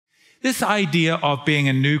This idea of being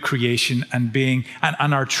a new creation and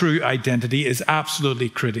and our true identity is absolutely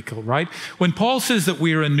critical, right? When Paul says that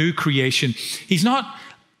we are a new creation, he's not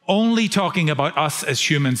only talking about us as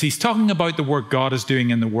humans. He's talking about the work God is doing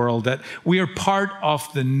in the world, that we are part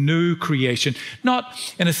of the new creation.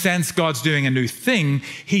 Not in a sense God's doing a new thing.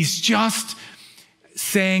 He's just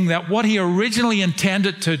saying that what he originally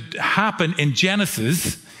intended to happen in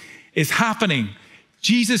Genesis is happening.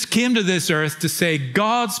 Jesus came to this earth to say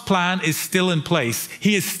God's plan is still in place.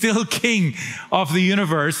 He is still king of the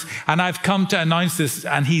universe, and I've come to announce this.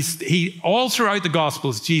 And he all throughout the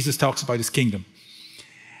Gospels, Jesus talks about his kingdom.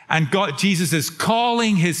 And Jesus is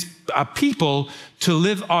calling his people to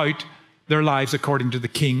live out their lives according to the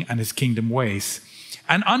king and his kingdom ways.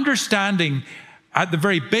 And understanding at the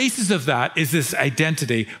very basis of that is this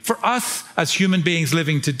identity. For us as human beings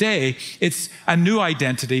living today, it's a new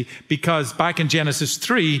identity because back in Genesis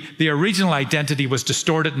 3, the original identity was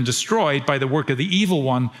distorted and destroyed by the work of the evil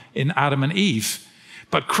one in Adam and Eve.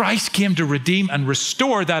 But Christ came to redeem and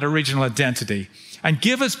restore that original identity and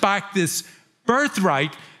give us back this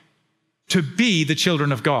birthright to be the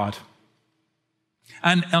children of God.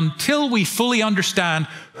 And until we fully understand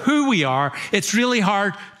who we are, it's really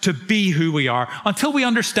hard to be who we are. Until we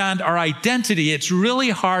understand our identity, it's really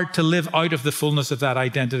hard to live out of the fullness of that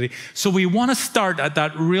identity. So we want to start at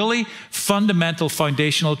that really fundamental,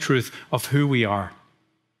 foundational truth of who we are.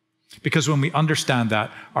 Because when we understand that,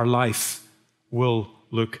 our life will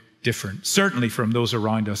look different, certainly from those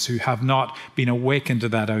around us who have not been awakened to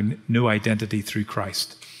that new identity through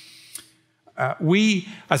Christ. We,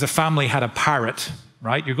 as a family, had a parrot.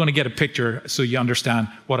 Right? You're going to get a picture so you understand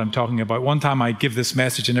what I'm talking about. One time I give this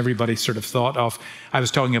message and everybody sort of thought of, I was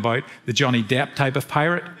talking about the Johnny Depp type of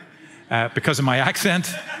pirate because of my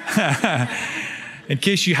accent. In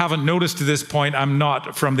case you haven't noticed to this point, I'm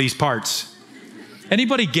not from these parts.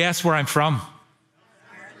 Anybody guess where I'm from?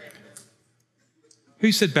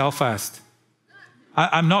 Who said Belfast?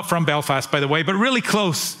 I'm not from Belfast, by the way, but really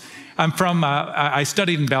close. I'm from, I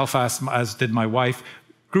studied in Belfast, as did my wife.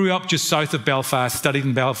 Grew up just south of Belfast, studied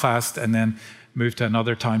in Belfast, and then moved to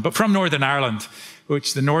another town. But from Northern Ireland,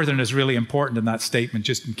 which the Northern is really important in that statement,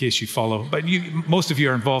 just in case you follow. But most of you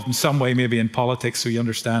are involved in some way, maybe in politics, so you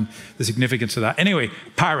understand the significance of that. Anyway,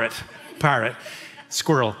 parrot,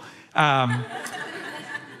 squirrel.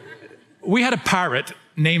 We had a parrot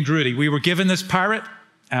named Rudy. We were given this parrot.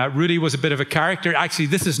 Rudy was a bit of a character. Actually,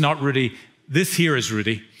 this is not Rudy. This here is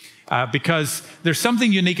Rudy. Because there's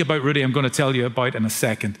something unique about Rudy I'm going to tell you about in a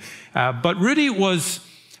second. But Rudy was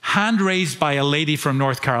hand-raised by a lady from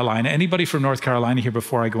North Carolina. Anybody from North Carolina here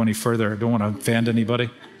before I go any further? I don't want to offend anybody.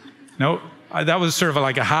 No? That was sort of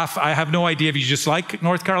like a half. I have no idea if you just like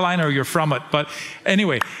North Carolina or you're from it. But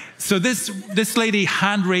anyway, so this lady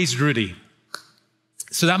hand-raised Rudy.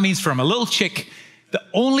 So that means from a little chick, the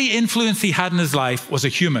only influence he had in his life was a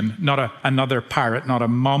human, not another parrot, not a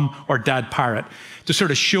mum or dad parrot, to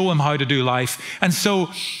sort of show him how to do life. And so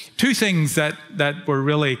two things that were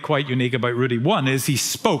really quite unique about Rudy. One is he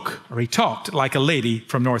talked like a lady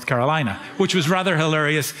from North Carolina, which was rather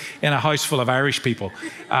hilarious in a house full of Irish people.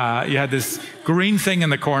 You had this green thing in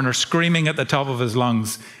the corner screaming at the top of his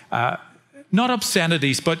lungs. Not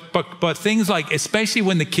obscenities, but things like, especially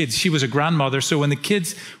when the kids, she was a grandmother, so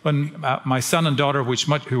when my son and daughter,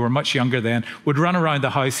 who were much younger then, would run around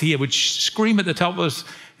the house, he would scream at the top of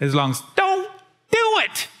his lungs, "Don't do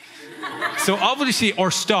it!" So obviously,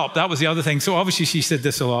 or stop, that was the other thing. So obviously she said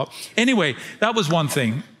this a lot. Anyway, that was one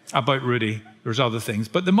thing about Rudy. There's other things.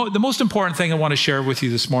 But the most important thing I want to share with you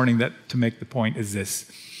this morning to make the point is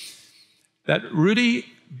this. That Rudy,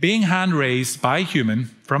 being hand-raised by a human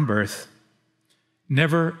from birth,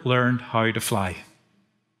 never learned how to fly.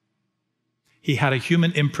 He had a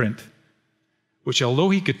human imprint, which although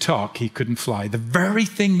he could talk, he couldn't fly. The very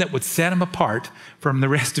thing that would set him apart from the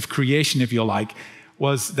rest of creation, if you like,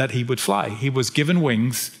 was that he would fly. He was given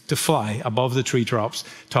wings to fly above the tree tops.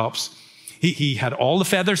 He had all the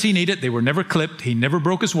feathers he needed. They were never clipped. He never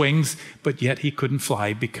broke his wings, but yet he couldn't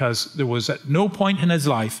fly because there was at no point in his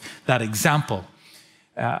life that example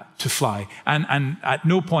to fly. And at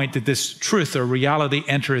no point did this truth or reality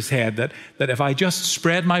enter his head that if I just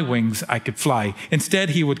spread my wings, I could fly. Instead,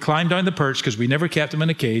 he would climb down the perch, because we never kept him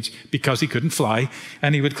in a cage because he couldn't fly.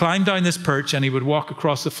 And he would climb down this perch and he would walk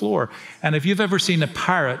across the floor. And if you've ever seen a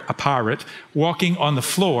parrot walking on the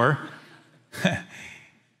floor,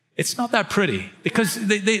 it's not that pretty, because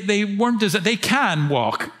they weren't designed. They can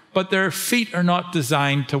walk, but their feet are not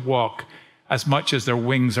designed to walk as much as their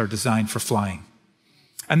wings are designed for flying.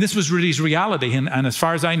 And this was Rudy's reality. And as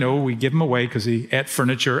far as I know, we give him away because he ate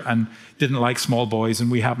furniture and didn't like small boys. And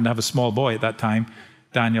we happened to have a small boy at that time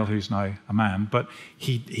Daniel, who's now a man, but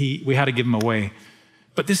we had to give him away.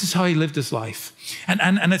 But this is how he lived his life. And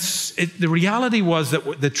the reality was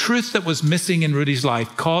that the truth that was missing in Rudy's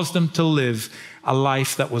life caused him to live a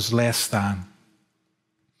life that was less than.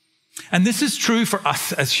 And this is true for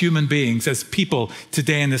us as human beings, as people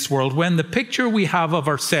today in this world. When the picture we have of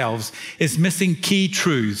ourselves is missing key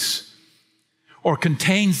truths or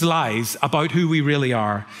contains lies about who we really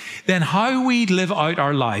are, then how we live out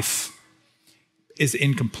our life is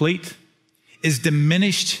incomplete, is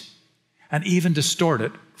diminished, and even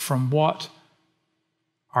distorted from what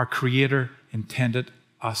our Creator intended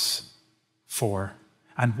us for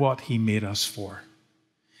and what He made us for.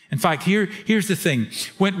 In fact, here's the thing.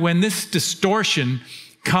 When this distortion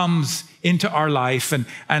comes into our life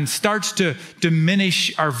and starts to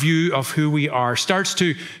diminish our view of who we are, starts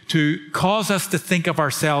to cause us to think of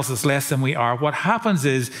ourselves as less than we are, what happens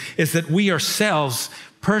is that we ourselves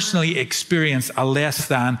personally experience a less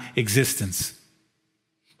than existence.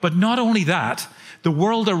 But not only that, the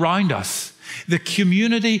world around us, the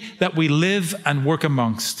community that we live and work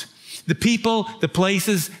amongst, the people, the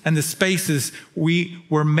places, and the spaces we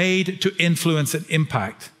were made to influence and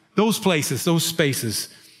impact, those places, those spaces,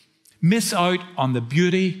 miss out on the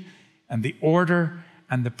beauty and the order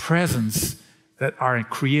and the presence that our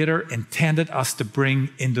Creator intended us to bring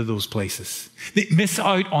into those places. They miss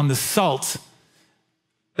out on the salt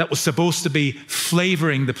that was supposed to be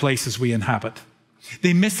flavoring the places we inhabit.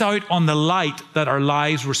 They miss out on the light that our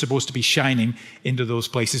lives were supposed to be shining into those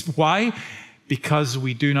places. Why? Because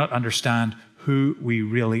we do not understand who we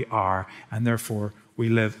really are, and therefore we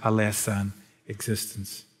live a less than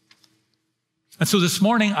existence. And so this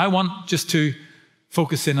morning, I want just to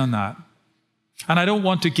focus in on that. And I don't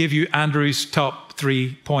want to give you Andrew's top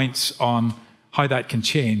 3 points on how that can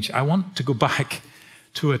change. I want to go back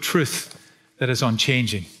to a truth that is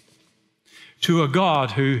unchanging, to a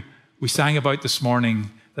God who we sang about this morning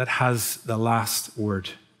that has the last word.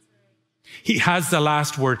 He has the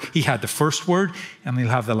last word. He had the first word, and he'll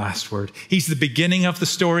have the last word. He's the beginning of the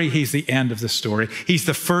story. He's the end of the story. He's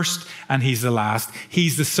the first, and he's the last.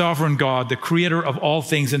 He's the sovereign God, the creator of all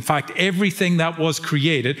things. In fact, everything that was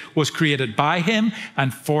created by him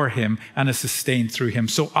and for him and is sustained through him.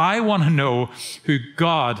 So I want to know who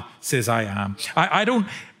God says I am. I don't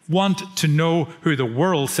want to know who the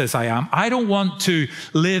world says I am. I don't want to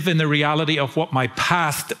live in the reality of what my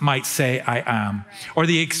past might say I am, or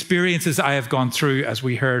the experiences I have gone through, as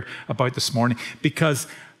we heard about this morning, because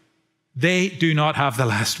they do not have the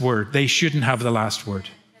last word. They shouldn't have the last word.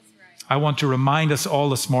 I want to remind us all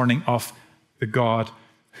this morning of the God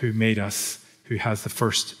who made us, who has the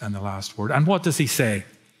first and the last word. And what does he say?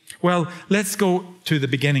 Well, let's go to the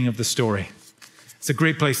beginning of the story. It's a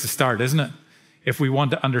great place to start, isn't it? If we want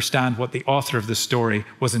to understand what the author of the story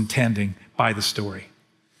was intending by the story.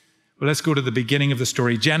 Well, let's go to the beginning of the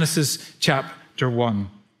story, Genesis chapter 1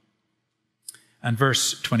 and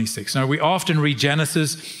verse 26. Now, we often read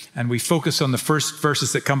Genesis and we focus on the first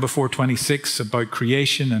verses that come before 26 about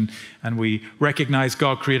creation, and we recognize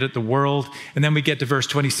God created the world. And then we get to verse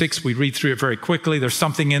 26, we read through it very quickly. There's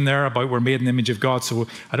something in there about we're made in the image of God, so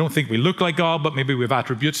I don't think we look like God, but maybe we have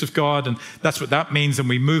attributes of God, and that's what that means. And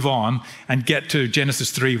we move on and get to Genesis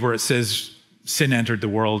 3, where it says sin entered the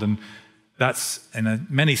world, and that's, in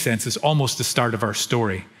many senses, almost the start of our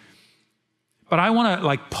story. But I want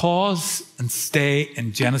to pause and stay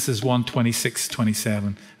in Genesis 1, 26,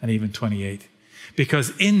 27, and even 28.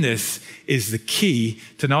 Because in this is the key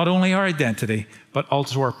to not only our identity, but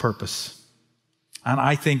also our purpose. And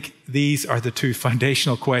I think these are the two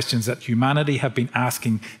foundational questions that humanity have been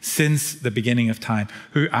asking since the beginning of time.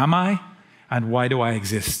 Who am I, and why do I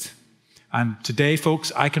exist? And today,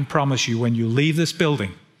 folks, I can promise you, when you leave this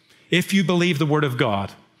building, if you believe the Word of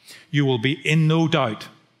God, you will be in no doubt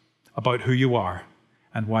about who you are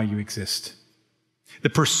and why you exist. The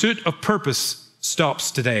pursuit of purpose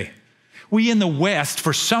stops today. We in the West,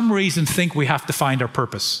 for some reason, think we have to find our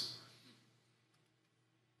purpose.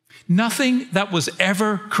 Nothing that was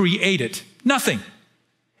ever created, nothing,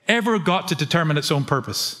 ever got to determine its own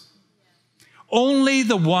purpose. Only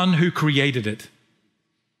the one who created it.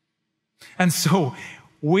 And so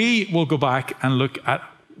we will go back and look at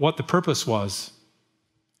what the purpose was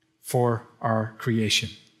for our creation.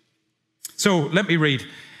 So let me read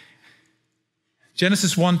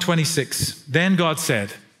Genesis 1:26. Then God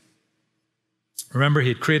said, remember, he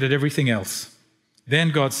had created everything else. Then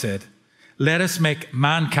God said, let us make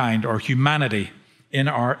mankind, or humanity, in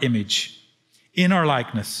our image, in our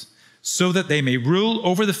likeness, so that they may rule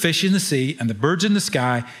over the fish in the sea and the birds in the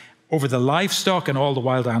sky, over the livestock and all the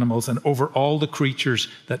wild animals, and over all the creatures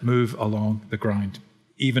that move along the ground.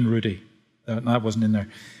 Even Rudy, that wasn't in there.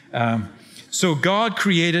 So God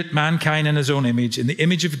created mankind in his own image. In the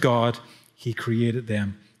image of God, he created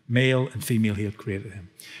them. Male and female, he had created them.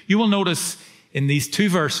 You will notice in these two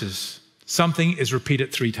verses, something is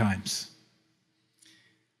repeated 3 times.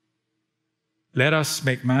 Let us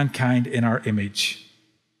make mankind in our image.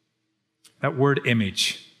 That word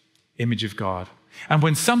image, image of God. And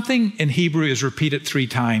when something in Hebrew is repeated 3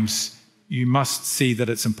 times, you must see that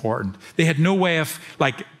it's important. They had no way of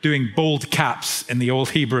doing bold caps in the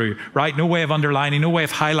old Hebrew, right? No way of underlining, no way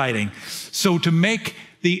of highlighting. So to make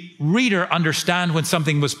the reader understand when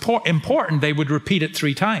something was important, they would repeat it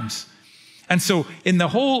 3 times. And so in the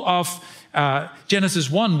whole of Genesis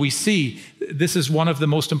 1, we see this is one of the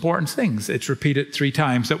most important things. It's repeated 3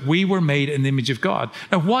 times, that we were made in the image of God.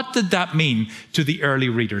 Now, what did that mean to the early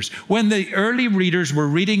readers? When the early readers were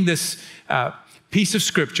reading this piece of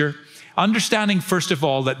scripture, understanding, first of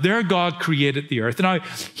all, that their God created the earth. Now,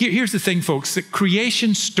 here's the thing, folks, that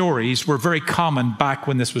creation stories were very common back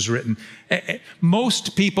when this was written.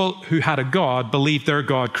 Most people who had a God believed their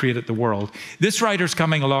God created the world. This writer's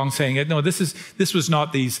coming along saying, no, this was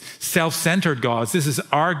not these self-centered gods. This is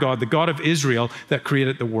our God, the God of Israel, that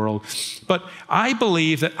created the world. But I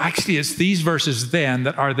believe that actually it's these verses then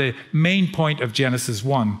that are the main point of Genesis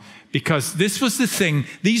 1. Because this was the thing,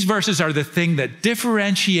 these verses are the thing that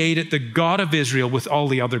differentiated the God of Israel with all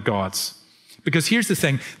the other gods. Because here's the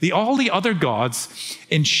thing, all the other gods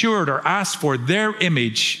ensured or asked for their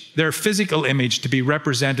image, their physical image, to be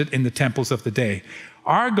represented in the temples of the day.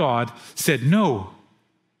 Our God said, no,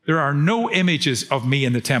 there are no images of me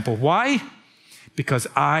in the temple. Why? Because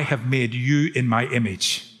I have made you in my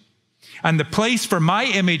image. And the place for my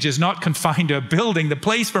image is not confined to a building. The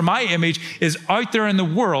place for my image is out there in the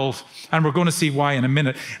world. And we're going to see why in a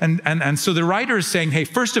minute. And so the writer is saying, hey,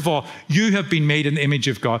 first of all, you have been made in the image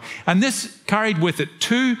of God. And this carried with it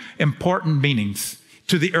 2 important meanings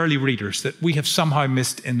to the early readers that we have somehow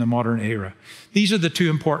missed in the modern era. These are the 2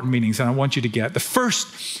 important meanings, and I want you to get. The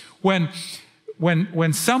first, when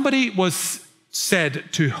somebody was said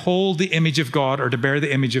to hold the image of God or to bear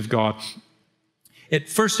the image of God, it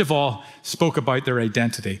first of all spoke about their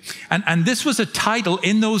identity. And this was a title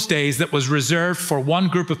in those days that was reserved for one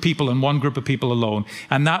group of people and one group of people alone,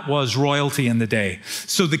 and that was royalty in the day.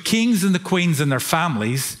 So the kings and the queens and their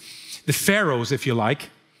families, the pharaohs, if you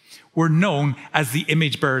like, were known as the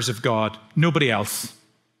image bearers of God, nobody else.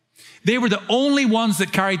 They were the only ones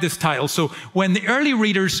that carried this title. So when the early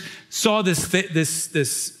readers saw this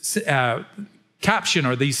caption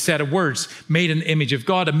or these set of words, made in the image of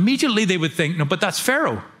God, immediately they would think, no, but that's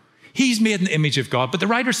Pharaoh. He's made in the image of God. But the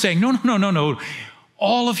writer's saying, no.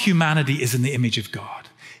 All of humanity is in the image of God.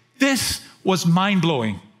 This was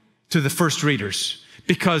mind-blowing to the first readers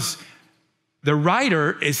because the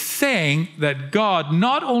writer is saying that God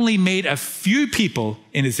not only made a few people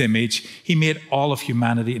in his image, he made all of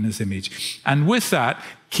humanity in his image. And with that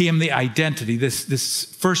came the identity, this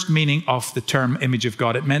first meaning of the term image of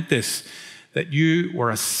God. It meant this, that you were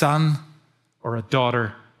a son or a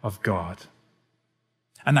daughter of God.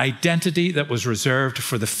 An identity that was reserved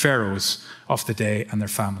for the pharaohs of the day and their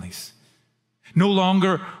families. No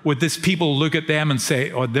longer would this people look at them and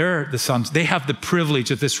say, oh, they're the sons. They have the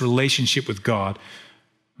privilege of this relationship with God.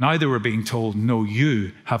 Now they were being told, no,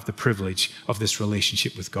 you have the privilege of this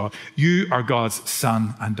relationship with God. You are God's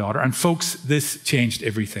son and daughter. And folks, this changed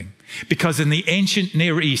everything. Because in the ancient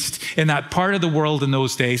Near East, in that part of the world in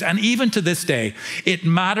those days, and even to this day, it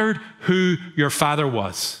mattered who your father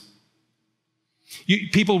was.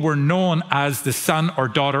 People were known as the son or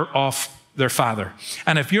daughter of their father.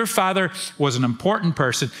 And if your father was an important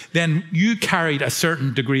person, then you carried a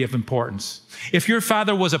certain degree of importance. If your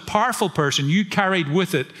father was a powerful person, you carried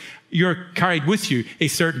with you a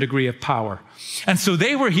certain degree of power. And so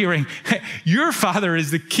they were hearing, your father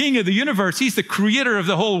is the king of the universe. He's the creator of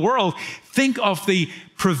the whole world. Think of the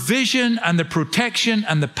provision and the protection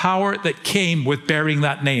and the power that came with bearing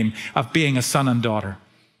that name of being a son and daughter.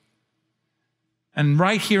 And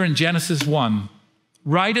right here in Genesis 1,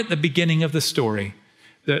 right at the beginning of the story,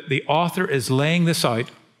 the author is laying this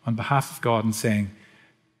out on behalf of God and saying,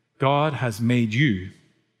 God has made you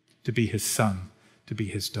to be his son, to be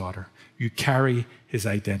his daughter. You carry his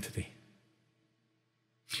identity.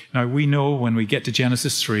 Now, we know when we get to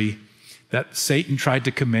Genesis 3 that Satan tried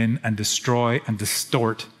to come in and destroy and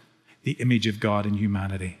distort the image of God in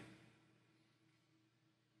humanity.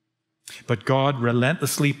 But God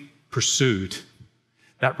relentlessly pursued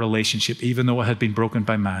that relationship, even though it had been broken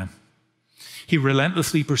by man. He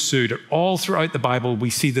relentlessly pursued it. All throughout the Bible,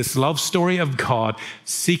 we see this love story of God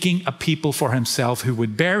seeking a people for himself who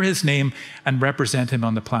would bear his name and represent him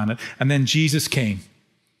on the planet. And then Jesus came.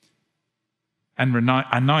 and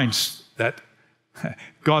announce that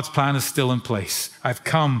God's plan is still in place. I've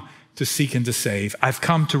come to seek and to save. I've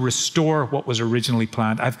come to restore what was originally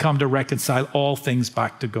planned. I've come to reconcile all things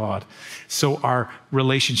back to God. So our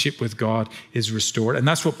relationship with God is restored. And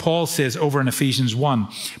that's what Paul says over in Ephesians 1.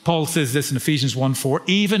 Paul says this in Ephesians 1:4,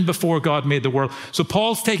 even before God made the world. So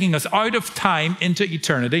Paul's taking us out of time into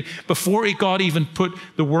eternity. Before God even put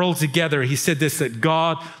the world together, he said this, that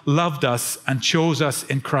God loved us and chose us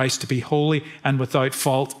in Christ to be holy and without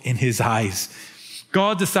fault in his eyes.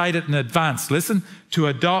 God decided in advance, listen, to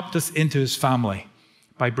adopt us into his family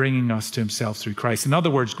by bringing us to himself through Christ. In other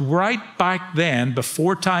words, right back then,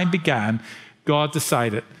 before time began, God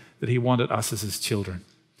decided that he wanted us as his children.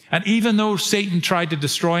 And even though Satan tried to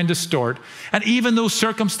destroy and distort, and even though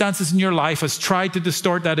circumstances in your life has tried to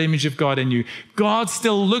distort that image of God in you, God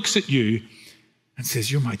still looks at you and says,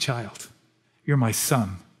 you're my child, you're my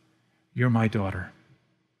son, you're my daughter.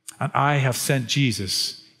 And I have sent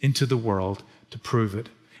Jesus into the world to prove it.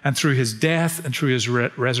 And through his death and through his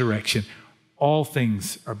resurrection, all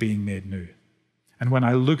things are being made new. And when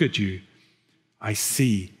I look at you, I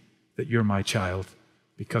see that you're my child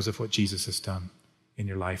because of what Jesus has done in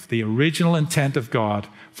your life. The original intent of God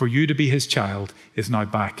for you to be his child is now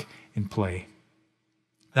back in play.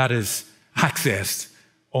 That is accessed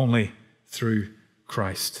only through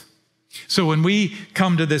Christ. So when we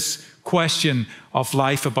come to this question of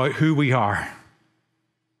life about who we are,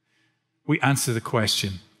 we answer the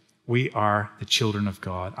question, we are the children of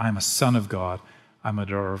God. I'm a son of God. I'm a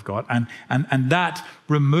daughter of God. And that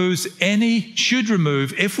should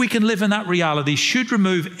remove, if we can live in that reality, should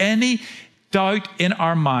remove any doubt in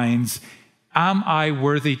our minds. Am I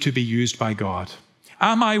worthy to be used by God?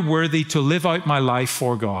 Am I worthy to live out my life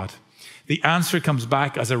for God? The answer comes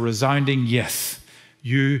back as a resounding yes.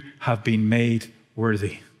 You have been made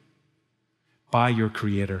worthy by your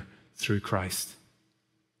Creator through Christ.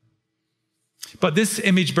 But this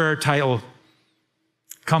image bearer title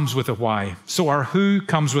comes with a why. So our who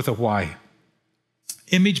comes with a why.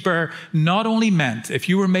 Image bearer not only meant, if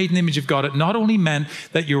you were made in the image of God, it not only meant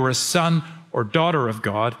that you were a son or daughter of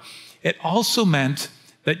God, it also meant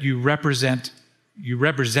that you represented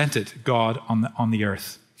God on the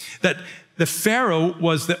earth. That the Pharaoh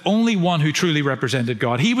was the only one who truly represented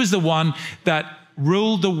God. He was the one that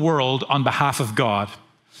ruled the world on behalf of God.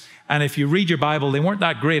 And if you read your Bible, they weren't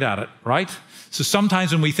that great at it, right? So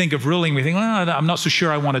sometimes when we think of ruling, we think, I'm not so sure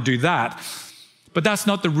I want to do that. But that's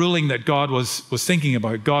not the ruling that God was thinking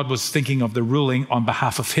about. God was thinking of the ruling on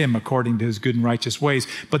behalf of him according to his good and righteous ways.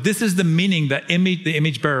 But this is the meaning that the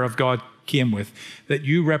image bearer of God came with, that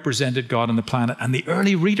you represented God on the planet. And the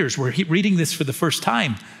early readers were reading this for the first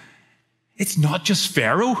time. It's not just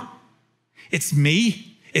Pharaoh. It's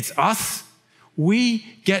me. It's us. We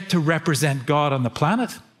get to represent God on the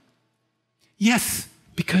planet. Yes,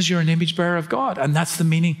 because you're an image bearer of God. And that's the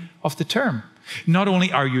meaning of the term. Not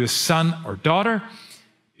only are you a son or daughter,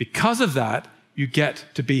 because of that, you get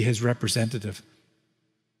to be his representative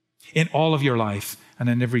in all of your life and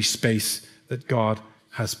in every space that God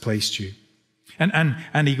has placed you.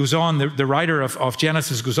 And he goes on, the writer of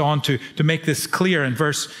Genesis goes on to make this clear. In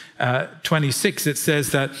verse 26, it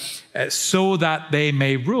says that so that they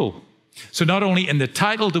may rule. So not only in the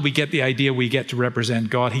title do we get the idea we get to represent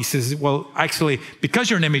God, he says, well, actually, because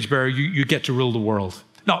you're an image bearer, you get to rule the world.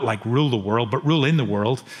 Not like rule the world, but rule in the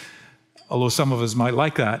world, although some of us might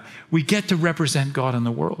like that. We get to represent God in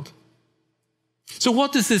the world. So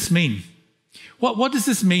what does this mean? What does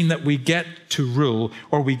this mean that we get to rule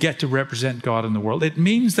or we get to represent God in the world? It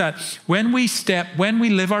means that when we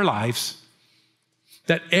live our lives,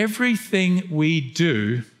 that everything we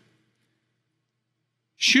do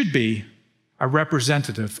should be a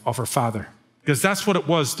representative of our Father. Because that's what it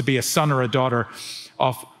was to be a son or a daughter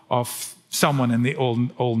of someone in the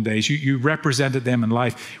olden days. You represented them in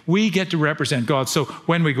life. We get to represent God. So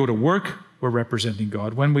when we go to work, we're representing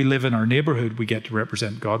God. When we live in our neighborhood, we get to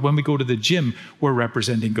represent God. When we go to the gym, we're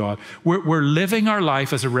representing God. We're living our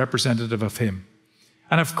life as a representative of him.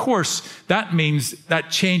 And of course, that means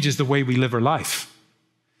that changes the way we live our life.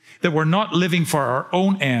 That we're not living for our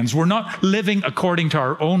own ends. We're not living according to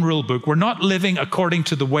our own rule book. We're not living according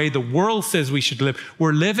to the way the world says we should live.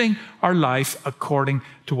 We're living our life according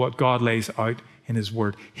to what God lays out in his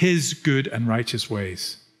word, his good and righteous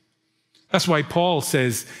ways. That's why Paul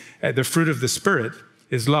says the fruit of the Spirit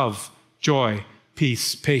is love, joy,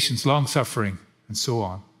 peace, patience, long-suffering, and so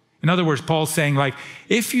on. In other words, Paul's saying, like,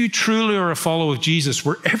 if you truly are a follower of Jesus,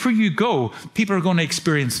 wherever you go, people are going to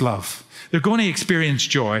experience love. They're going to experience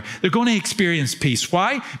joy. They're going to experience peace.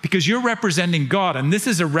 Why? Because you're representing God, and this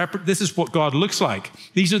is what God looks like.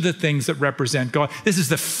 These are the things that represent God. This is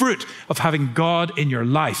the fruit of having God in your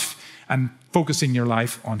life and focusing your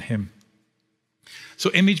life on him.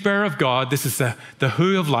 So image bearer of God, this is the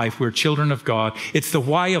who of life. We're children of God. It's the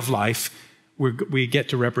why of life. We get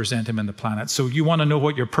to represent him in the planet. So you want to know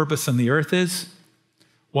what your purpose on the earth is?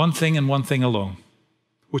 One thing and one thing alone,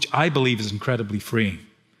 which I believe is incredibly freeing.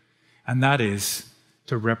 And that is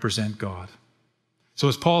to represent God. So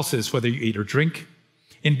as Paul says, whether you eat or drink,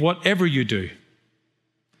 in whatever you do,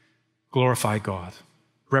 glorify God,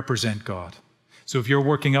 represent God. So if you're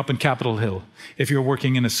working up in Capitol Hill, if you're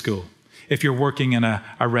working in a school, if you're working in a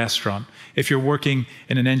restaurant, if you're working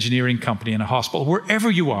in an engineering company, in a hospital,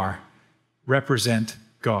 wherever you are, represent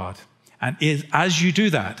God. And as you do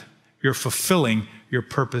that, you're fulfilling your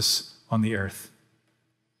purpose on the earth.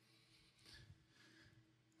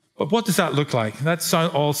 But what does that look like? That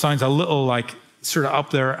all sounds a little like sort of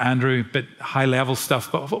up there, Andrew, but high level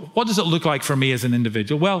stuff. But what does it look like for me as an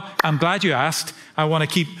individual? Well, I'm glad you asked. I want to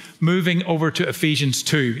keep moving over to Ephesians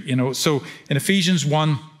 2. So in Ephesians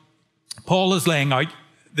 1, Paul is laying out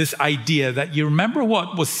this idea that you remember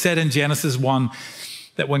what was said in Genesis 1,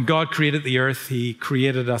 that when God created the earth, he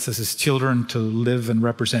created us as his children to live and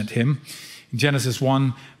represent him. In Genesis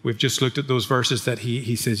 1, we've just looked at those verses that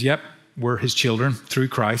he says, yep, we're his children through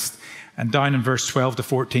Christ. And down in verse 12 to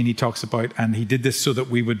 14, he talks about, and he did this so that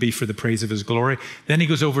we would be for the praise of his glory. Then he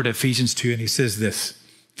goes over to Ephesians 2 and he says this,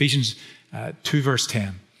 Ephesians 2 verse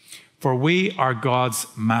 10, for we are God's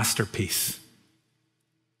masterpiece,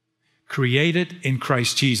 created in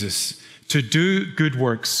Christ Jesus to do good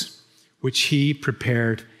works, which he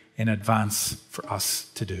prepared in advance for us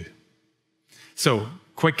to do. So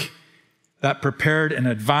quick, that prepared in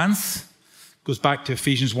advance goes back to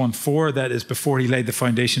Ephesians 1:4, that is before he laid the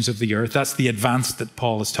foundations of the earth. That's the advance that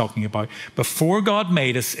Paul is talking about. Before God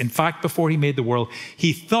made us, in fact, before he made the world,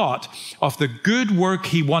 he thought of the good work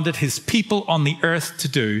he wanted his people on the earth to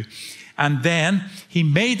do. And then he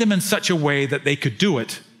made them in such a way that they could do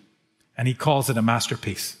it. And he calls it a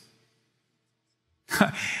masterpiece.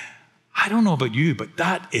 I don't know about you, but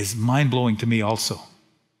that is mind-blowing to me also.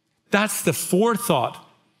 That's the forethought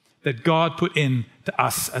that God put in to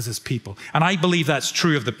us as his people. And I believe that's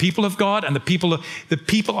true of the people of God, and the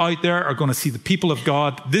people out there are going to see the people of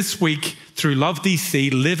God this week through Love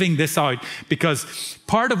DC living this out, because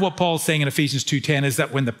part of what Paul's saying in Ephesians 2:10 is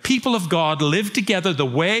that when the people of God live together the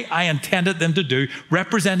way I intended them to do,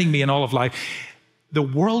 representing me in all of life, the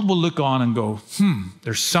world will look on and go,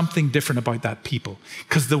 there's something different about that people,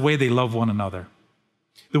 because the way they love one another,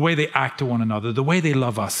 the way they act to one another, the way they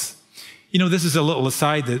love us. This is a little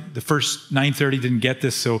aside that the first 9:30 didn't get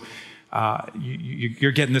this, so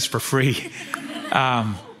you're getting this for free.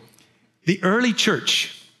 The early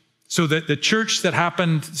church, so that the church that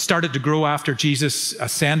started to grow after Jesus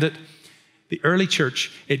ascended, the early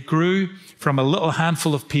church, it grew from a little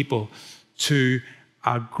handful of people to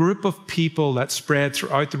a group of people that spread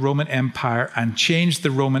throughout the Roman Empire and changed the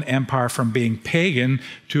Roman Empire from being pagan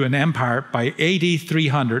to an empire by AD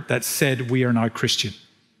 300 that said we are now Christian.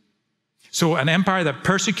 So an empire that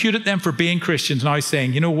persecuted them for being Christians now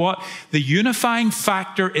saying, you know what? The unifying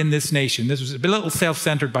factor in this nation, this was a little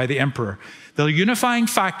self-centered by the emperor, the unifying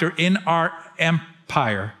factor in our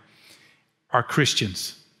empire are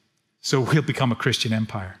Christians. So we'll become a Christian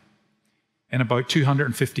empire in about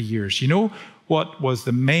 250 years. You know what was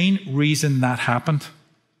the main reason that happened?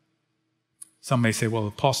 Some may say, well,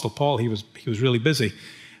 Apostle Paul, he was really busy,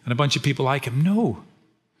 and a bunch of people like him. No.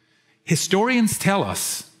 Historians tell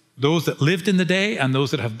us, those that lived in the day and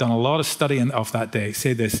those that have done a lot of study of that day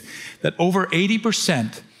say this, that over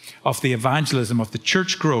 80% of the evangelism, of the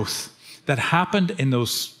church growth that happened in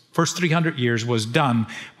those first 300 years was done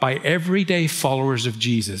by everyday followers of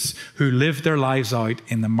Jesus who lived their lives out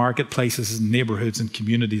in the marketplaces and neighborhoods and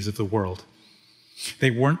communities of the world.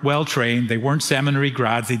 They weren't well trained. They weren't seminary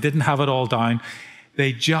grads. They didn't have it all down.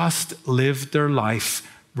 They just lived their life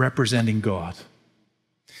representing God,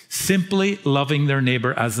 simply loving their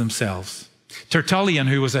neighbor as themselves. Tertullian,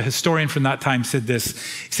 who was a historian from that time, said this.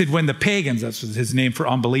 He said, when the pagans, that's his name for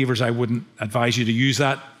unbelievers, I wouldn't advise you to use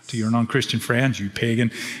that to your non-Christian friends, you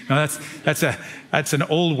pagan. No, that's an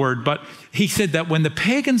old word, but he said that when the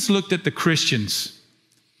pagans looked at the Christians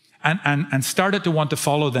and started to want to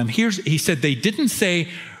follow them, he said they didn't say,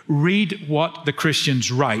 read what the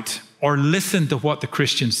Christians write or listen to what the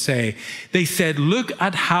Christians say. They said, look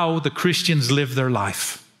at how the Christians live their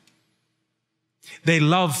life. They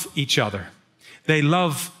love each other. They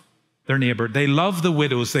love their neighbor. They loved the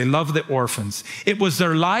widows. They loved the orphans. It was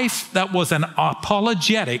their life that was an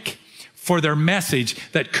apologetic for their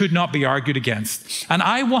message that could not be argued against. And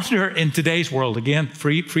I wonder in today's world, again,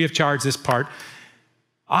 free of charge this part,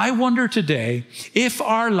 I wonder today if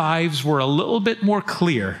our lives were a little bit more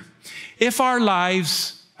clear, if our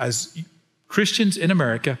lives as Christians in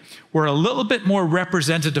America were a little bit more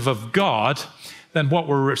representative of God than what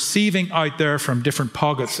we're receiving out there from different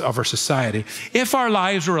pockets of our society. If our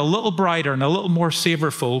lives were a little brighter and a little more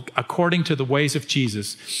savorful according to the ways of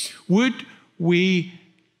Jesus, would we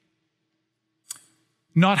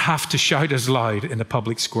not have to shout as loud in the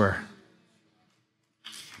public square?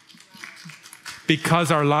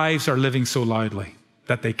 Because our lives are living so loudly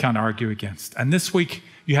that they can't argue against. And this week,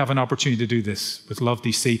 you have an opportunity to do this with Love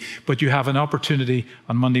DC, but you have an opportunity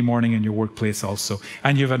on Monday morning in your workplace also.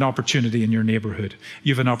 And you have an opportunity in your neighborhood.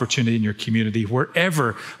 You have an opportunity in your community.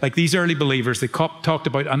 Wherever, like these early believers, they talked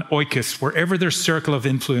about an oikos, wherever their circle of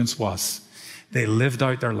influence was, they lived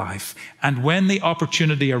out their life. And when the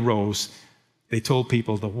opportunity arose, they told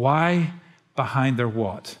people the why behind their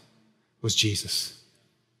what was Jesus,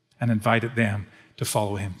 and invited them to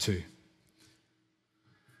follow him too.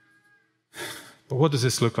 But what does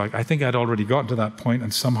this look like? I think I'd already gotten to that point,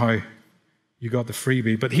 and somehow you got the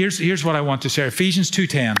freebie. But here's what I want to share. Ephesians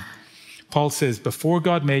 2:10, Paul says, before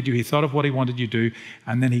God made you, he thought of what he wanted you to do,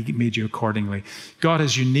 and then he made you accordingly. God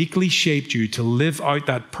has uniquely shaped you to live out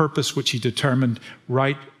that purpose which he determined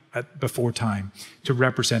right before time, to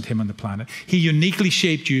represent him on the planet. He uniquely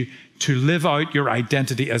shaped you to live out your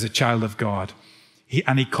identity as a child of God.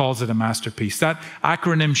 And he calls it a masterpiece. That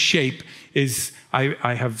acronym SHAPE is,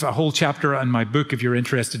 I have a whole chapter in my book if you're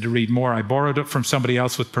interested to read more. I borrowed it from somebody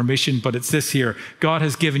else with permission, but it's this here. God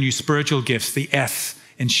has given you spiritual gifts, the S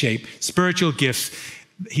in SHAPE. Spiritual gifts.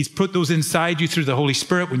 He's put those inside you through the Holy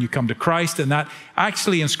Spirit when you come to Christ. And that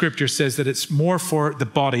actually in Scripture says that it's more for the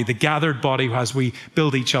body, the gathered body as we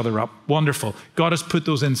build each other up. Wonderful. God has put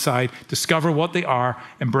those inside. Discover what they are,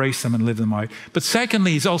 embrace them and live them out. But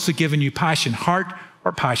secondly, he's also given you passion, heart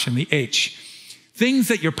or passion, the H. Things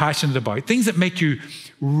that you're passionate about, things that make you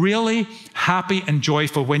really happy and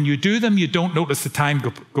joyful. When you do them, you don't notice the time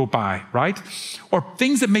go by, right? Or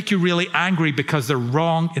things that make you really angry because they're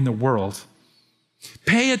wrong in the world.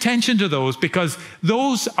 Pay attention to those because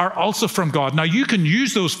those are also from God. Now, you can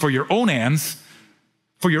use those for your own ends,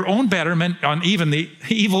 for your own betterment, and even the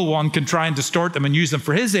evil one can try and distort them and use them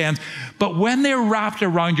for his ends. But when they're wrapped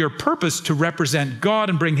around your purpose to represent God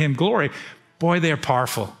and bring him glory, boy, they're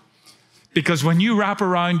powerful. Because when you wrap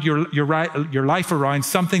around your life around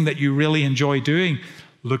something that you really enjoy doing,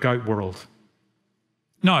 look out, world.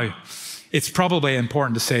 Now, it's probably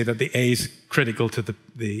important to say that the A is critical to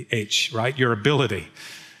the H, right? Your ability.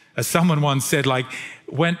 As someone once said, like,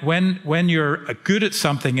 when you're good at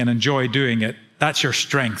something and enjoy doing it, that's your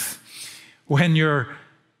strength. When you're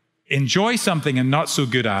enjoy something and not so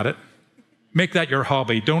good at it, make that your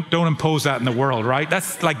hobby. Don't impose that in the world, right?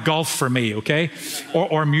 That's like golf for me, okay?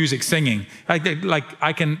 Or music, singing. I'm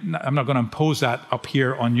not going to impose that up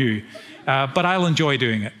here on you, but I'll enjoy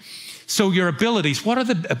doing it. So your abilities, what are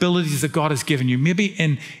the abilities that God has given you? Maybe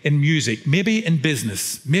in music, maybe in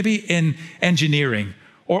business, maybe in engineering,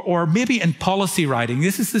 or maybe in policy writing.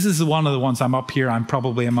 This is one of the ones I'm up here. I'm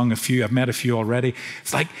probably among a few. I've met a few already.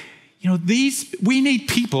 It's like, we need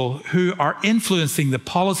people who are influencing the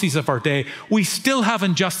policies of our day. We still have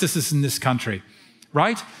injustices in this country,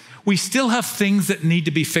 right? We still have things that need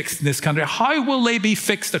to be fixed in this country. How will they be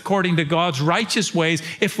fixed according to God's righteous ways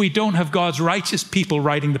if we don't have God's righteous people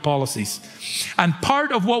writing the policies? And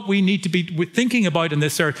part of what we need to be thinking about in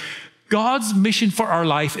this earth, God's mission for our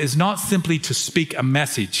life is not simply to speak a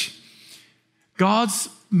message. God's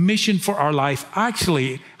mission for our life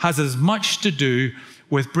actually has as much to do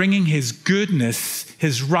with bringing his goodness,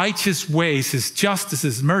 his righteous ways, his justice,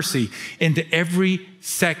 his mercy into every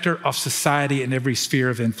sector of society and every sphere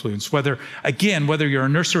of influence. Whether you're a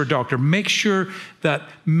nurse or a doctor, make sure that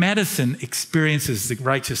medicine experiences the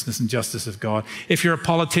righteousness and justice of God. If you're a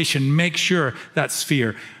politician, make sure that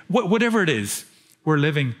sphere, whatever it is, we're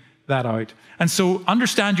living that out. And so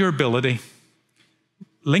understand your ability,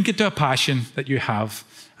 link it to a passion that you have,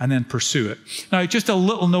 and then pursue it. Now, just a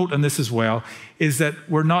little note on this as well, is that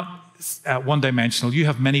we're not one-dimensional. You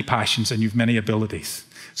have many passions and you have many abilities.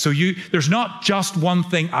 So there's not just one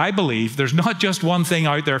thing, I believe, there's not just one thing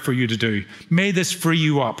out there for you to do. May this free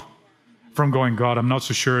you up from going, God, I'm not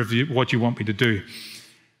so sure of what you want me to do.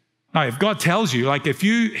 Now, if God tells you, like if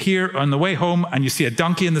you hear on the way home and you see a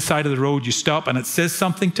donkey on the side of the road, you stop and it says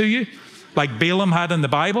something to you, like Balaam had in the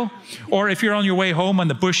Bible, or if you're on your way home and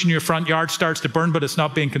the bush in your front yard starts to burn, but it's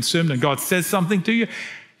not being consumed and God says something to you,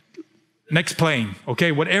 Next plane,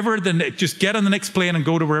 okay? Just get on the next plane and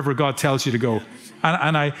go to wherever God tells you to go.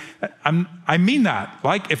 And I mean that.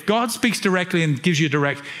 Like, if God speaks directly and gives you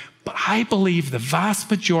direct, but I believe the vast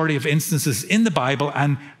majority of instances in the Bible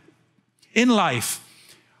and in life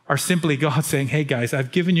are simply God saying, hey guys,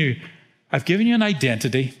 I've given you an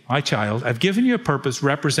identity, my child. I've given you a purpose,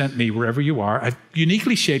 represent me wherever you are. I've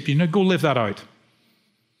uniquely shaped you. Now go live that out.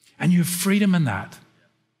 And you have freedom in that.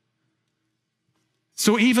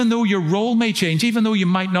 So even though your role may change, even though you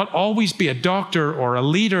might not always be a doctor or a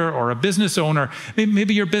leader or a business owner,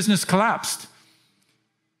 maybe your business collapsed,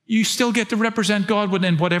 you still get to represent God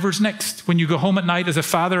in whatever's next. When you go home at night as a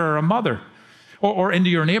father or a mother, or into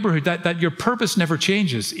your neighborhood, that your purpose never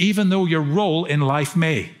changes, even though your role in life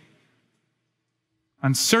may.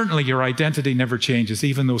 And certainly your identity never changes,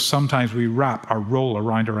 even though sometimes we wrap our role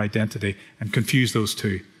around our identity and confuse those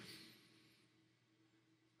two.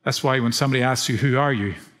 That's why when somebody asks you, who are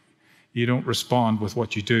you? You don't respond with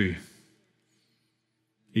what you do,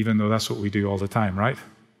 even though that's what we do all the time, right?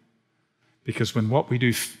 Because when what we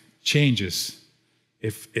do changes,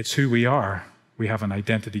 if it's who we are, we have an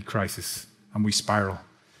identity crisis and we spiral.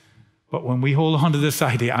 But when we hold on to this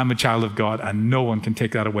idea, I'm a child of God, and no one can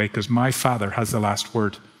take that away because my Father has the last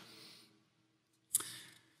word.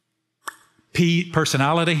 P,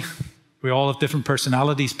 personality. We all have different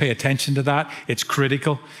personalities. Pay attention to that. It's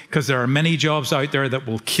critical because there are many jobs out there that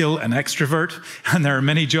will kill an extrovert, and there are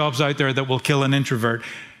many jobs out there that will kill an introvert.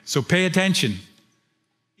 So pay attention.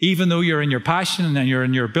 Even though you're in your passion and you're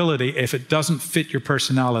in your ability, if it doesn't fit your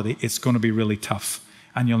personality, it's going to be really tough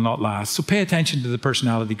and you'll not last. So pay attention to the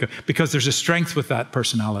personality because there's a strength with that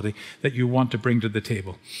personality that you want to bring to the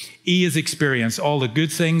table. E is experience. All the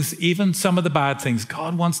good things, even some of the bad things.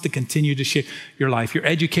 God wants to continue to shape your life. Your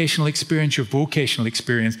educational experience, your vocational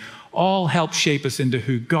experience, all help shape us into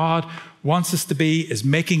who God wants us to be, is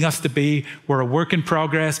making us to be. We're a work in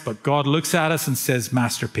progress, but God looks at us and says,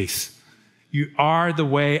 masterpiece. You are the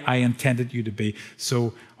way I intended you to be.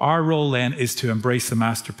 So our role then is to embrace the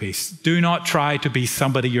masterpiece. Do not try to be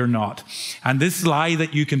somebody you're not. And this lie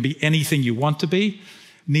that you can be anything you want to be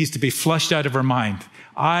needs to be flushed out of our mind.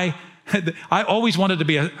 I always wanted to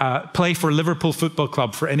be play for Liverpool Football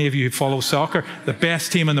Club, for any of you who follow soccer, the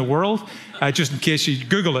best team in the world. Just in case you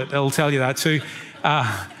Google it, it'll tell you that too.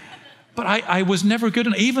 But I was never good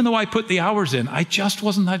enough. Even though I put the hours in, I just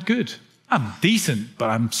wasn't that good. I'm decent, but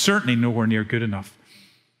I'm certainly nowhere near good enough.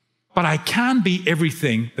 But I can be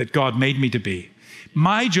everything that God made me to be.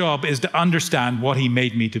 My job is to understand what He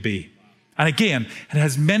made me to be. And again, it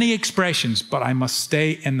has many expressions, but I must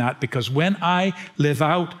stay in that, because when I live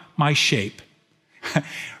out my shape,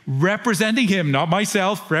 representing Him, not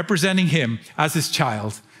myself, representing Him as His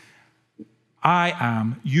child,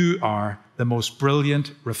 you are the most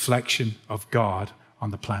brilliant reflection of God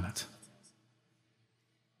on the planet.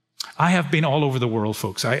 I have been all over the world,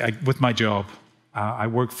 folks. With my job, I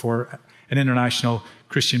work for an international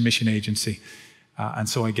Christian mission agency, and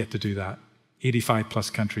so I get to do that. 85 plus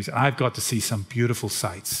countries. And I've got to see some beautiful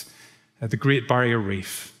sights. The Great Barrier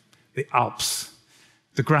Reef, the Alps,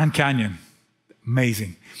 the Grand Canyon.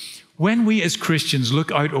 Amazing. When we as Christians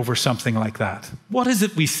look out over something like that, what is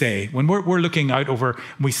it we say when we're looking out over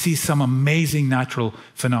and we see some amazing natural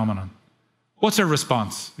phenomenon? What's our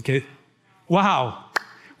response? Okay, wow.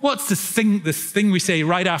 What's this thing we say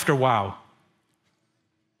right after wow?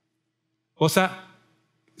 What's that?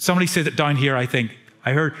 Somebody said it down here, I think.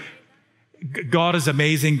 I heard, God is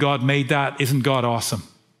amazing, God made that, isn't God awesome?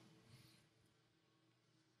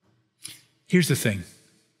 Here's the thing.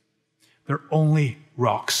 They're only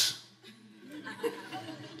rocks.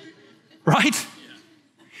 Right?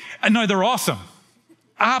 And now they're awesome.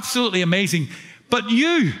 Absolutely amazing. But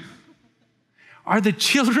you are the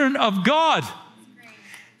children of God,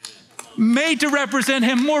 made to represent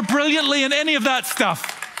Him more brilliantly than any of that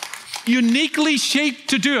stuff. Uniquely shaped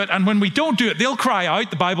to do it. And when we don't do it, they'll cry out,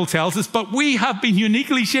 the Bible tells us, but we have been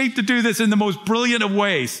uniquely shaped to do this in the most brilliant of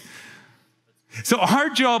ways. So our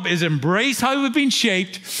job is embrace how we've been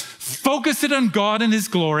shaped, focus it on God and His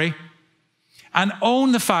glory, and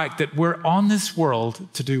own the fact that we're on this world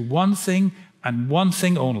to do one thing and one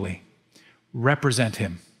thing only: represent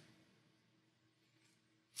Him.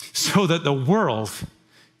 So that the world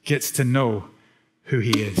gets to know who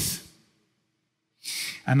He is.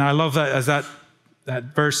 And I love that as that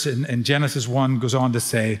verse in Genesis 1 goes on to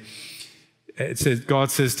say, it says, God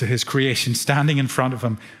says to His creation, standing in front of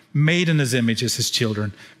Him, made in His image as His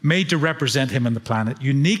children, made to represent Him on the planet,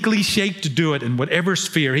 uniquely shaped to do it in whatever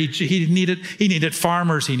sphere. He needed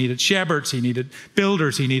farmers, He needed shepherds, He needed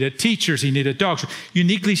builders, He needed teachers, He needed doctors,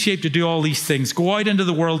 uniquely shaped to do all these things. Go out into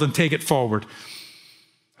the world and take it forward.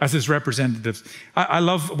 as his representatives. I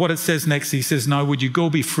love what it says next. He says, now would you go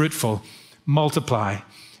be fruitful, multiply,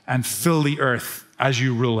 and fill the earth as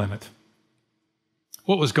you rule in it.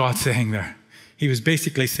 What was God saying there? He was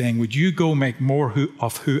basically saying, would you go make more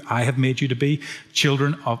of who I have made you to be?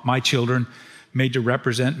 Children of my children, made to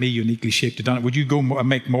represent me, uniquely shaped to done it. Would you go and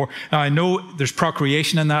make more? Now, I know there's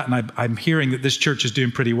procreation in that, and I'm hearing that this church is doing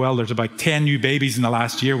pretty well. There's about 10 new babies in the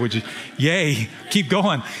last year, which is, yay, keep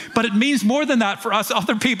going. But it means more than that for us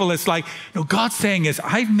other people. It's like, no, God's saying is,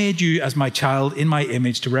 I've made you as my child in my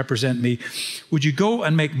image to represent me. Would you go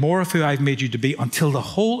and make more of who I've made you to be until the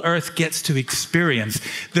whole earth gets to experience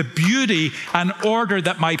the beauty and order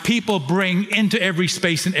that my people bring into every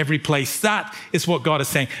space and every place? That is what God is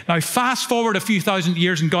saying. Now, fast forward a few thousand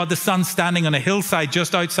years, and God the Son standing on a hillside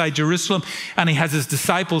just outside Jerusalem, and he has his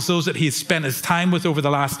disciples, those that he has spent his time with over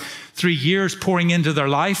the last 3 years, pouring into their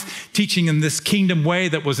life, teaching them this kingdom way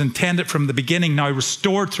that was intended from the beginning, now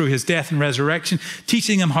restored through his death and resurrection,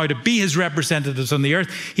 teaching them how to be his representatives on the earth.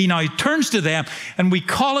 He now turns to them, and we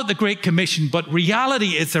call it the Great Commission, but reality,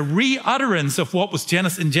 it's a re-utterance of what was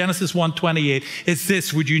in Genesis 1:28. It's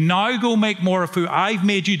this: would you now go make more of who I've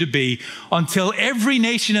made you to be, until every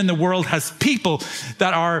nation in the world has people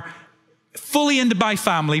that are fully into my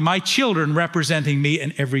family, my children representing me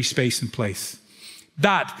in every space and place.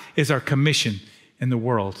 That is our commission in the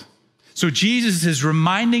world. So Jesus is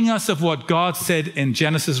reminding us of what God said in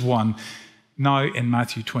Genesis 1, now in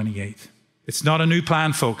Matthew 28. It's not a new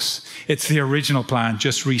plan, folks. It's the original plan,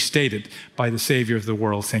 just restated by the Savior of the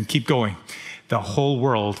world, saying, keep going. The whole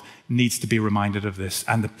world needs to be reminded of this.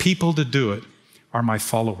 And the people to do it are my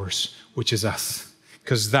followers, which is us,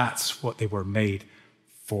 because that's what they were made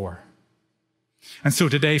for. And so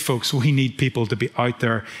today, folks, we need people to be out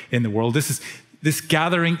there in the world. This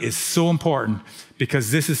gathering is so important because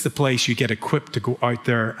this is the place you get equipped to go out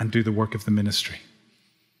there and do the work of the ministry.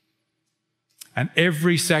 And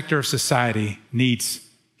every sector of society needs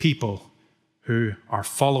people who are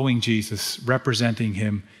following Jesus, representing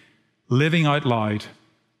him, living out loud,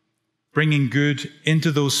 bringing good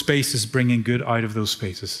into those spaces, bringing good out of those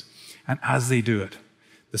spaces. And as they do it,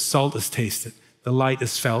 the salt is tasted, the light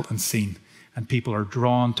is felt and seen, and people are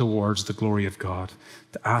drawn towards the glory of God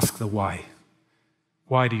to ask the why.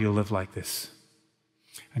 Why do you live like this?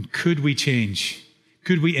 And could we change?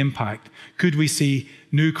 Could we impact? Could we see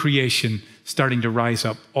new creation starting to rise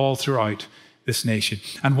up all throughout this nation?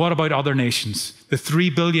 And what about other nations? The 3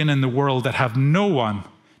 billion in the world that have no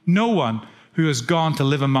one who has gone to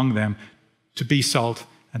live among them to be salt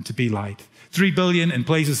and to be light. 3 billion in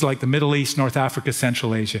places like the Middle East, North Africa,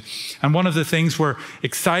 Central Asia. And one of the things we're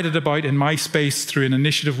excited about in my space through an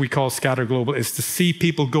initiative we call Scatter Global is to see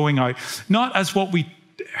people going out, not as what we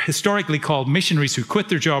historically called missionaries who quit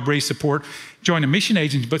their job, raise support, join a mission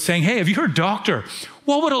agency, but saying, hey, have you heard doctor?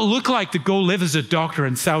 What would it look like to go live as a doctor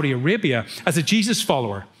in Saudi Arabia as a Jesus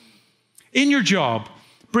follower? In your job,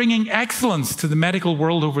 bringing excellence to the medical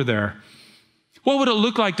world over there. What would it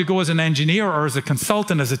look like to go as an engineer or as a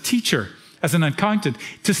consultant, as a teacher, as an accountant,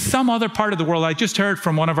 to some other part of the world? I just heard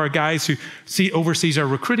from one of our guys who oversees our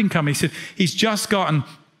recruiting company. He said he's just gotten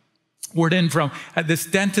word in from this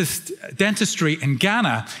dentistry in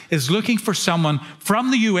Ghana is looking for someone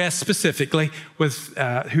from the US specifically with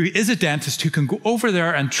who is a dentist who can go over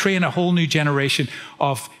there and train a whole new generation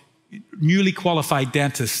of newly qualified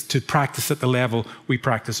dentists to practice at the level we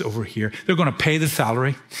practice over here. They're going to pay the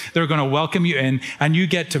salary. They're going to welcome you in, and you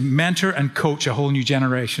get to mentor and coach a whole new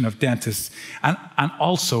generation of dentists and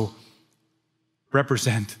also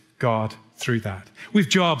represent God through that. We've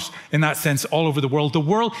jobs in that sense all over the world. The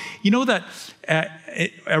world, you know that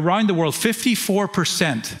around the world,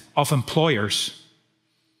 54% of employers,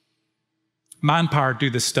 Manpower do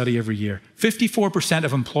this study every year, 54%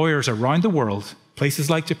 of employers around the world, places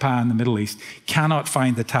like Japan, the Middle East, cannot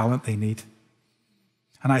find the talent they need.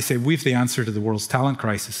 And I say, we've the answer to the world's talent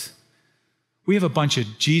crisis. We have a bunch of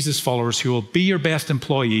Jesus followers who will be your best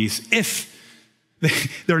employees if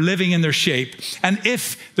they're living in their shape and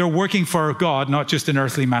if they're working for God, not just an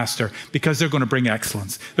earthly master, because they're going to bring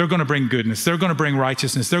excellence. They're going to bring goodness. They're going to bring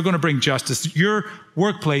righteousness. They're going to bring justice. Your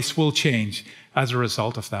workplace will change as a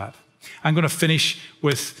result of that. I'm going to finish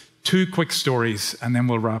with 2 quick stories and then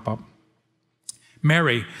we'll wrap up.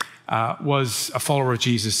 Mary was a follower of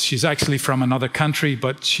Jesus. She's actually from another country,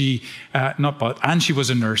 but she was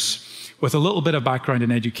a nurse with a little bit of background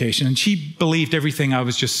in education. And she believed everything I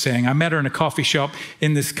was just saying. I met her in a coffee shop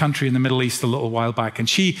in this country in the Middle East a little while back. And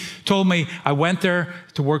she told me, I went there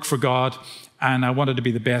to work for God and I wanted to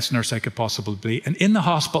be the best nurse I could possibly be. And in the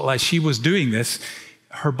hospital, as she was doing this,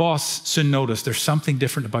 her boss soon noticed there's something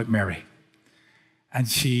different about Mary. And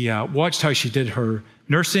she watched how she did her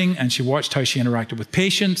nursing, and she watched how she interacted with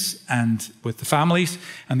patients and with the families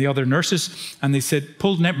and the other nurses. And they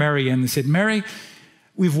pulled Mary in. They said, Mary,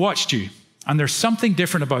 we've watched you, and there's something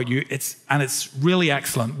different about you. It's really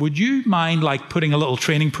excellent. Would you mind putting a little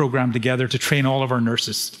training program together to train all of our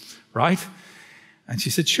nurses, right? And she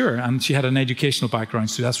said, sure. And she had an educational background,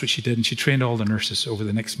 so that's what she did. And she trained all the nurses over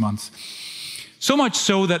the next months. So much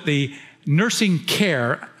so that the nursing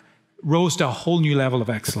care rose to a whole new level of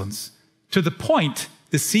excellence, to the point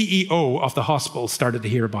the CEO of the hospital started to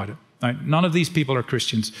hear about it. Now, none of these people are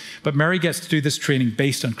Christians, but Mary gets to do this training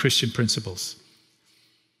based on Christian principles.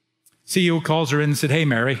 CEO calls her in and said, hey,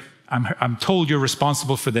 Mary, I'm told you're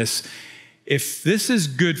responsible for this. If this is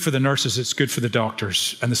good for the nurses, it's good for the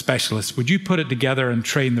doctors and the specialists. Would you put it together and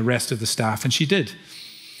train the rest of the staff? And she did.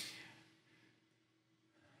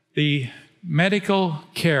 The medical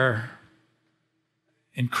care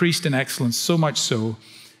increased in excellence, so much so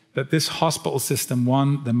that this hospital system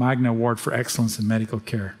won the Magna Award for Excellence in Medical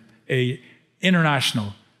Care, an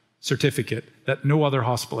international certificate that no other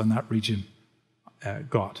hospital in that region had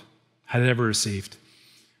ever received.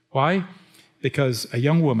 Why? Because a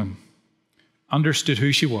young woman understood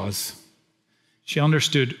who she was, she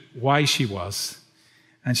understood why she was,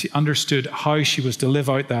 and she understood how she was to live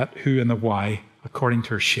out that who and the why according to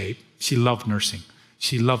her shape. She loved nursing.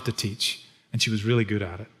 She loved to teach, and she was really good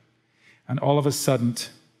at it. And all of a sudden,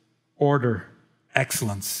 order,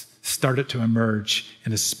 excellence started to emerge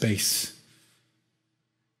in a space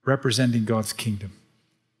representing God's kingdom.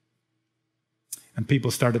 And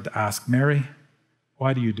people started to ask, Mary,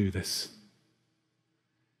 why do you do this?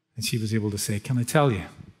 And she was able to say, can I tell you?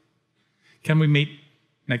 Can we meet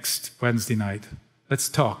next Wednesday night? Let's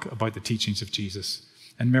talk about the teachings of Jesus.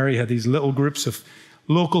 And Mary had these little groups of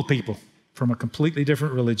local people from a completely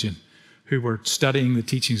different religion who were studying the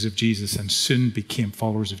teachings of Jesus and soon became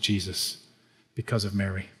followers of Jesus because of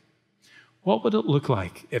Mary. What would it look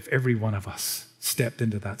like if every one of us stepped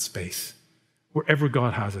into that space, wherever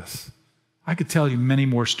God has us? I could tell you many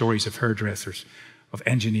more stories of hairdressers, of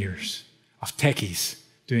engineers, of techies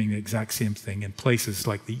doing the exact same thing in places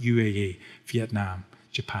like the UAE, Vietnam,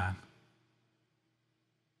 Japan,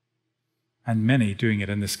 and many doing it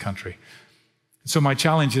in this country. So my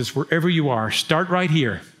challenge is, wherever you are, start right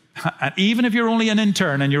here. And even if you're only an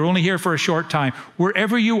intern and you're only here for a short time,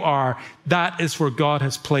 wherever you are, that is where God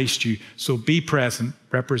has placed you. So be present,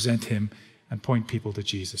 represent Him, and point people to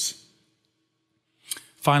Jesus.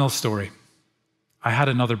 Final story. I had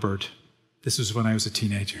another bird. This was when I was a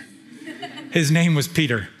teenager. His name was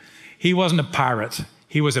Peter. He wasn't a parrot.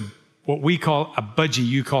 He was what we call a budgie,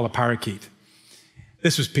 you call a parakeet.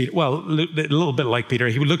 This was Peter. Well, a little bit like Peter.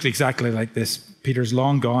 He looked exactly like this. Peter's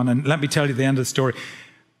long gone. And let me tell you the end of the story.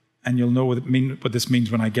 And you'll know what this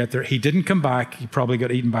means when I get there. He didn't come back. He probably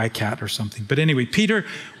got eaten by a cat or something. But anyway, Peter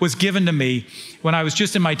was given to me when I was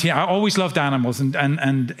just in my teen. I always loved animals.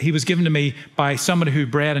 And he was given to me by somebody who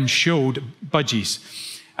bred and showed budgies.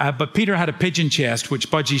 But Peter had a pigeon chest, which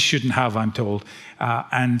budgies shouldn't have, I'm told.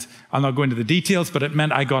 And I'll not go into the details, but it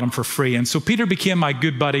meant I got him for free. And so Peter became my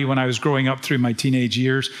good buddy when I was growing up through my teenage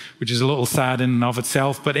years, which is a little sad in and of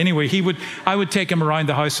itself. But anyway, I would take him around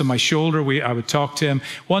the house on my shoulder. I would talk to him.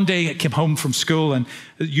 One day I came home from school and,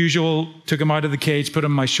 as usual, took him out of the cage, put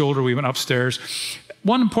him on my shoulder. We went upstairs.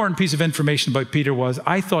 One important piece of information about Peter was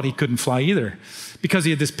I thought he couldn't fly either, because he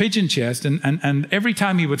had this pigeon chest, and every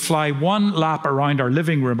time he would fly one lap around our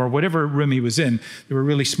living room or whatever room he was in, there were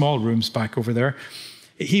really small rooms back over there,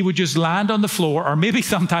 he would just land on the floor or maybe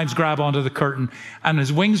sometimes grab onto the curtain, and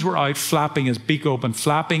his wings were out, flapping, his beak open,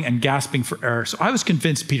 flapping and gasping for air. So I was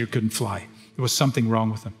convinced Peter couldn't fly. There was something wrong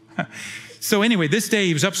with him. So anyway, this day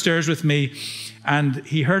he was upstairs with me, and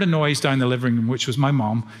he heard a noise down the living room, which was my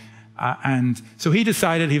mom. And so he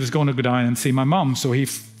decided he was going to go down and see my mom. So he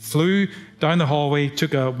flew down the hallway,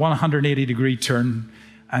 took a 180-degree turn,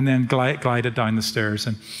 and then glided down the stairs.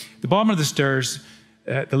 And the bottom of the stairs,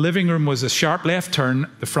 the living room was a sharp left turn.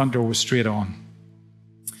 The front door was straight on.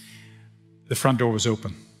 The front door was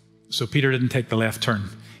open. So Peter didn't take the left turn.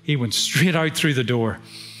 He went straight out through the door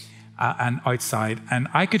and outside. And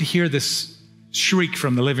I could hear this shriek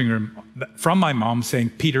from the living room from my mom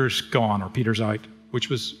saying, Peter's gone, or Peter's out, which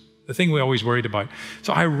was the thing we always worried about.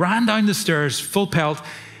 So I ran down the stairs, full pelt.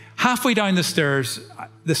 Halfway down the stairs,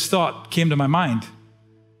 this thought came to my mind.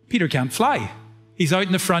 Peter can't fly. He's out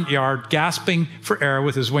in the front yard, gasping for air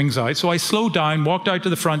with his wings out. So I slowed down, walked out to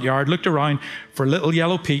the front yard, looked around for little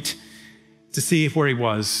yellow Pete to see where he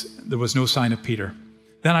was. There was no sign of Peter.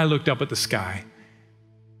 Then I looked up at the sky.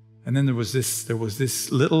 And then there was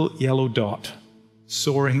this little yellow dot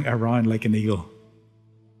soaring around like an eagle.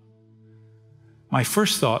 My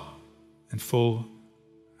first thought, in full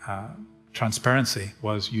transparency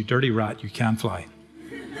was, you dirty rat, you can fly.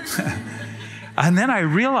 And then I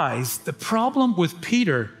realized the problem with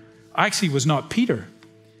Peter actually was not Peter.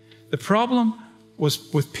 The problem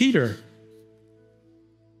was with Peter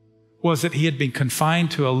was that he had been confined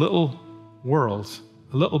to a little world,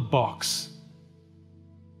 a little box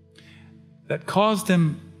that caused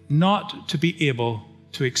him not to be able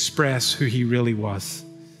to express who he really was,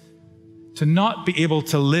 to not be able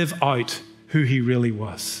to live out who he really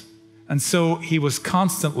was. And so he was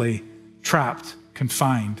constantly trapped,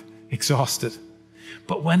 confined, exhausted.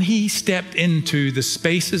 But when he stepped into the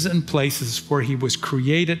spaces and places where he was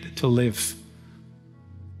created to live,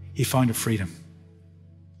 he found a freedom.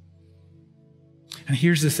 And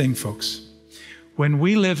here's the thing, folks. When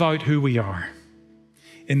we live out who we are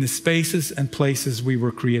in the spaces and places we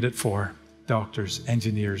were created for, doctors,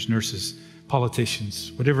 engineers, nurses,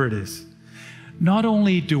 politicians, whatever it is, not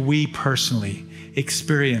only do we personally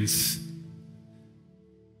experience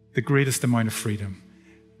the greatest amount of freedom,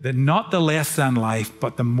 not the less than life,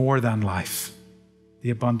 but the more than life, the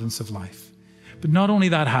abundance of life. But not only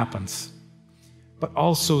that happens, but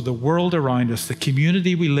also the world around us, the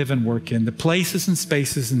community we live and work in, the places and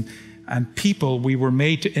spaces and people we were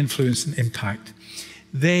made to influence and impact,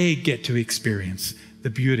 they get to experience the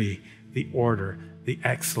beauty, the order, the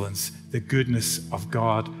excellence, the goodness of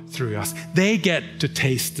God through us. They get to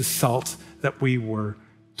taste the salt that we were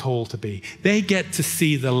told to be. They get to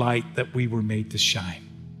see the light that we were made to shine.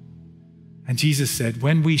 And Jesus said,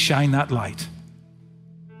 when we shine that light,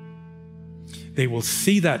 they will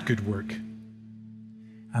see that good work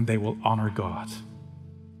and they will honor God.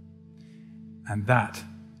 And that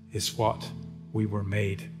is what we were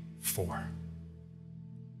made for.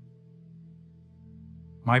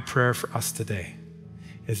 My prayer for us today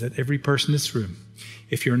is that every person in this room,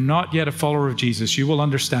 if you're not yet a follower of Jesus, you will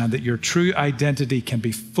understand that your true identity can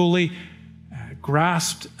be fully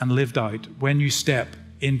grasped and lived out when you step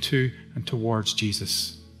into and towards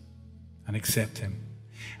Jesus and accept him.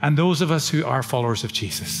 And those of us who are followers of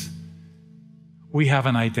Jesus, we have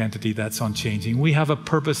an identity that's unchanging. We have a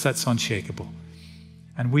purpose that's unshakable.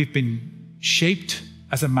 And we've been shaped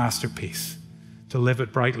as a masterpiece to live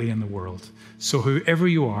it brightly in the world. So whoever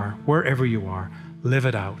you are, wherever you are, live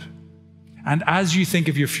it out. And as you think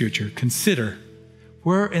of your future, consider,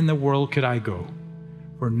 where in the world could I go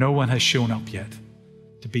where no one has shown up yet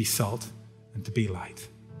to be salt and to be light,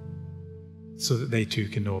 so that they too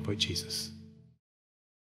can know about Jesus?